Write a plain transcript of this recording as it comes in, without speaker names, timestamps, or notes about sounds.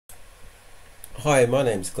Hi, my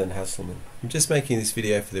name is Glenn Hasselman. I'm just making this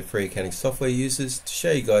video for the free accounting software users to show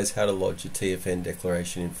you guys how to lodge a TFN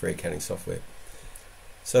declaration in free accounting software.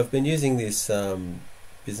 So I've been using this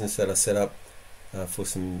business that I set up for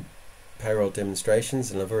some payroll demonstrations,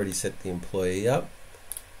 and I've already set the employee up.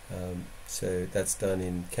 So that's done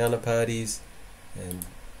in counterparties, and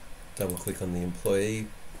double click on the employee.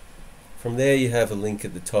 From there you have a link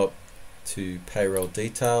at the top to payroll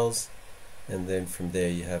details, and then from there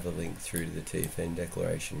you have a link through to the TFN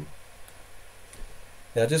declaration.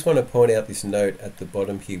 Now I just want to point out this note at the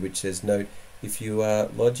bottom here which says, note, if you are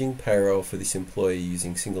lodging payroll for this employee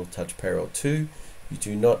using Single Touch Payroll 2, you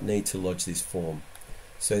do not need to lodge this form.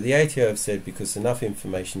 So the ATO have said because enough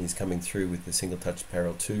information is coming through with the Single Touch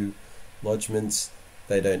Payroll 2 lodgements,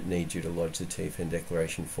 they don't need you to lodge the TFN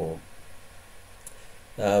declaration form.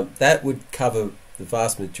 That would cover the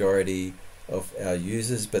vast majority of our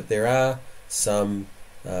users, but there are some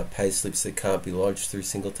pay slips that can't be lodged through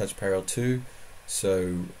Single Touch Payroll 2,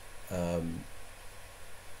 so for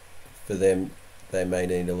them they may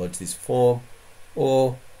need to lodge this form,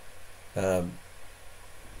 or I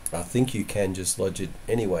think you can just lodge it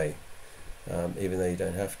anyway, even though you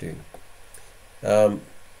don't have to.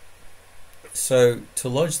 So to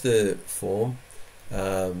lodge the form,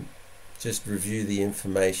 just review the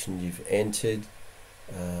information you've entered.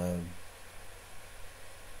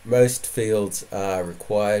 Most fields are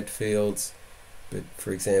required fields, but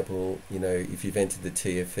for example, if you've entered the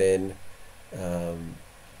TFN,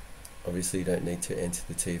 obviously you don't need to enter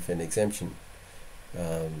the TFN exemption.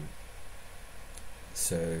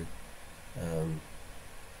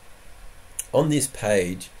 On this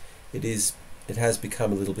page, it has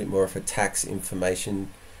become a little bit more of a tax information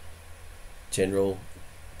general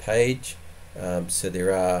page. So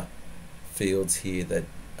there are fields here that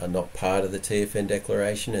are not part of the TFN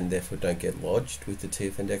declaration and therefore don't get lodged with the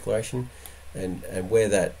TFN declaration, and where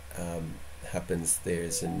that happens, there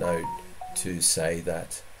is a note to say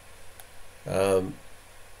that. On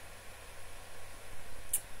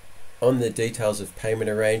the details of payment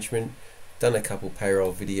arrangement, done a couple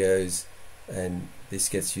payroll videos, and this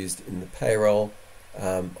gets used in the payroll.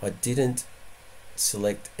 I didn't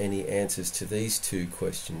select any answers to these two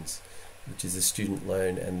questions, which is the student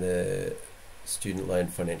loan and the student loan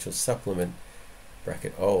financial supplement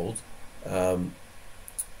bracket old.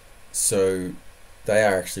 So they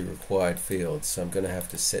are actually required fields, so I'm going to have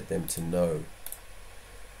to set them to no.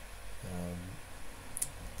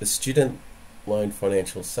 The student loan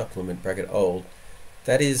financial supplement bracket old,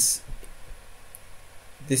 this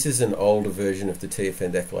is an older version of the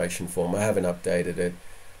TFN declaration form. I haven't updated it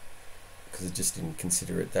because I just didn't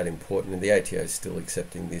consider it that important, and the ATO is still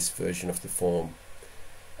accepting this version of the form.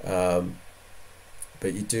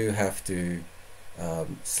 But you do have to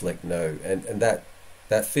select no, and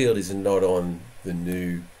that field is not on the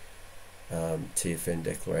new TFN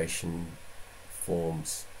declaration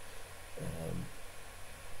forms.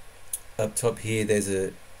 Up top here there's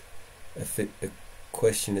a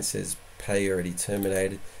question that says pay already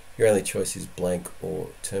terminated. Your only choice is blank or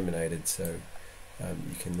terminated, so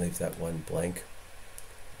you can leave that one blank.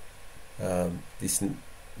 The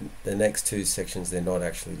next two sections, they're not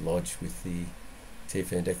actually lodged with the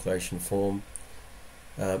TFN declaration form.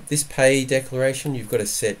 This pay declaration, you've got to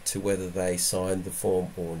set to whether they signed the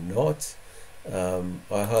form or not.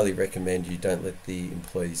 I highly recommend you don't let the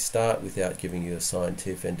employees start without giving you a signed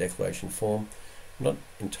TFN declaration form. I'm not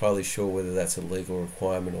entirely sure whether that's a legal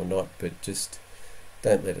requirement or not, but just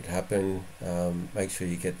don't let it happen. Make sure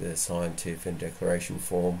you get the signed TFN declaration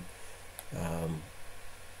form,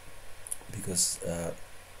 because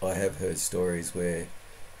I have heard stories where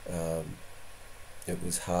it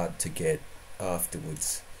was hard to get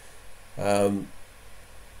afterwards. Then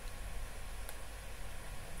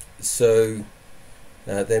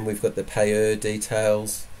we've got the payer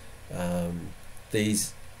details.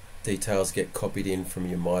 These details get copied in from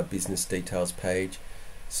your My Business Details page.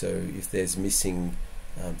 So if there's missing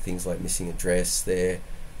things like missing address there,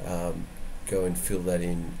 go and fill that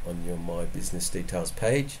in on your My Business Details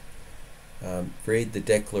page. Read the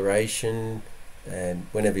declaration, and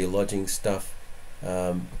whenever you're lodging stuff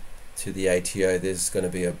to the ATO, there's going to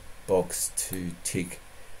be a box to tick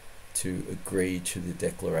to agree to the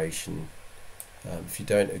declaration. If you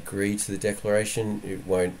don't agree to the declaration, it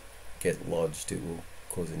won't get lodged, it will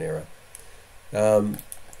cause an error.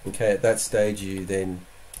 Okay, at that stage you then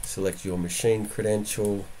select your machine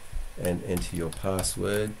credential and enter your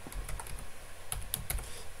password,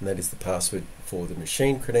 and that is the password for the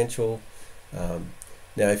machine credential.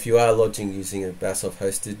 Now if you are lodging using a BASOF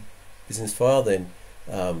hosted business file, then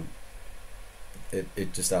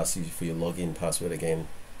it just asks you for your login password again.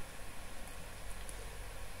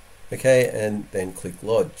 Okay, and then click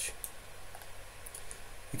Lodge.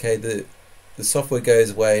 Okay, the software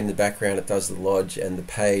goes away in the background, it does the lodge, and the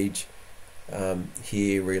page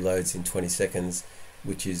here reloads in 20 seconds,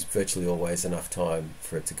 which is virtually always enough time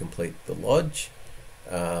for it to complete the lodge.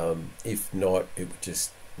 If not, it would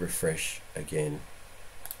just refresh again.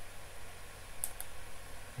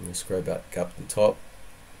 I'm going to scroll back up to the top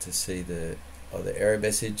to see the other error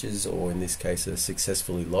messages, or in this case a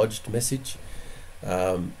successfully lodged message.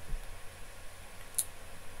 And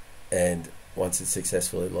once it's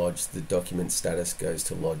successfully lodged, the document status goes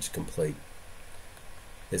to lodge complete.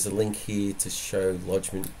 There's a link here to show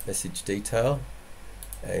lodgement message detail,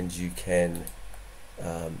 and you can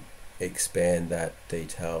expand that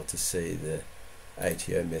detail to see the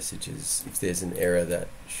ATO messages. If there's an error, that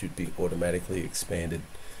should be automatically expanded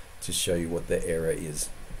to show you what the error is.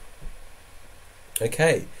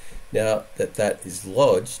 Okay, now that that is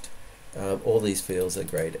lodged, all these fields are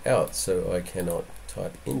grayed out, so I cannot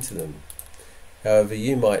type into them. However,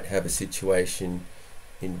 you might have a situation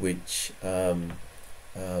in which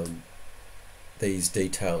these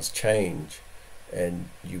details change and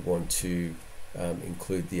you want to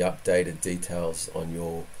include the updated details on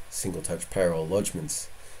your single touch payroll lodgements.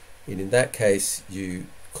 And in that case, you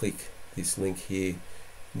click this link here,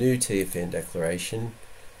 New TFN Declaration,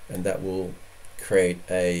 and that will create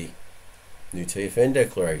a new TFN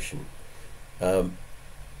declaration.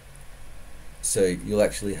 So you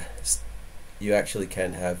actually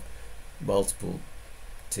can have multiple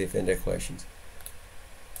TFN declarations.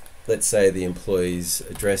 Let's say the employee's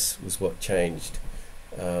address was what changed.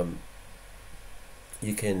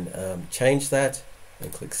 You can change that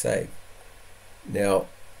and click Save. Now,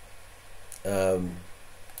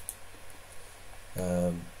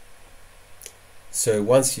 so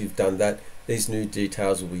once you've done that, these new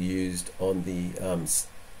details will be used on the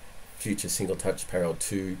future Single Touch Payroll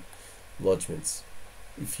 2 lodgements.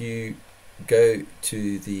 If you go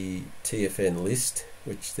to the TFN list,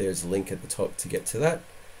 which there's a link at the top to get to that,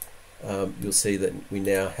 you'll see that we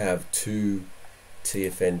now have 2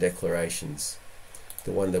 TFN declarations,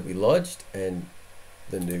 the one that we lodged and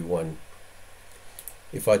the new one.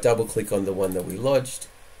 If I double click on the one that we lodged,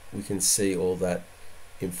 we can see all that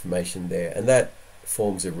information there, and that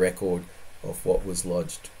forms a record of what was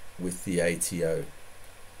lodged with the ATO.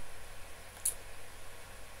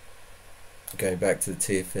 Going back to the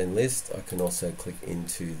TFN list, I can also click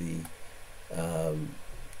into the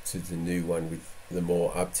new one with the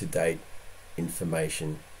more up-to-date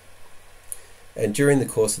information. And during the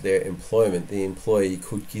course of their employment, the employee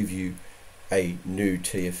could give you a new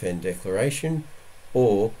TFN declaration,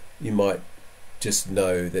 or you might just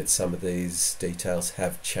know that some of these details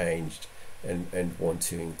have changed and want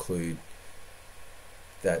to include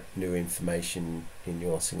that new information in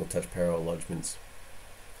your single touch payroll lodgements.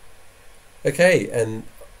 Okay, and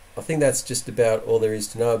I think that's just about all there is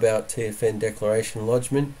to know about TFN declaration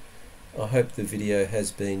lodgement. I hope the video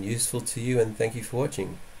has been useful to you, and thank you for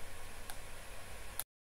watching.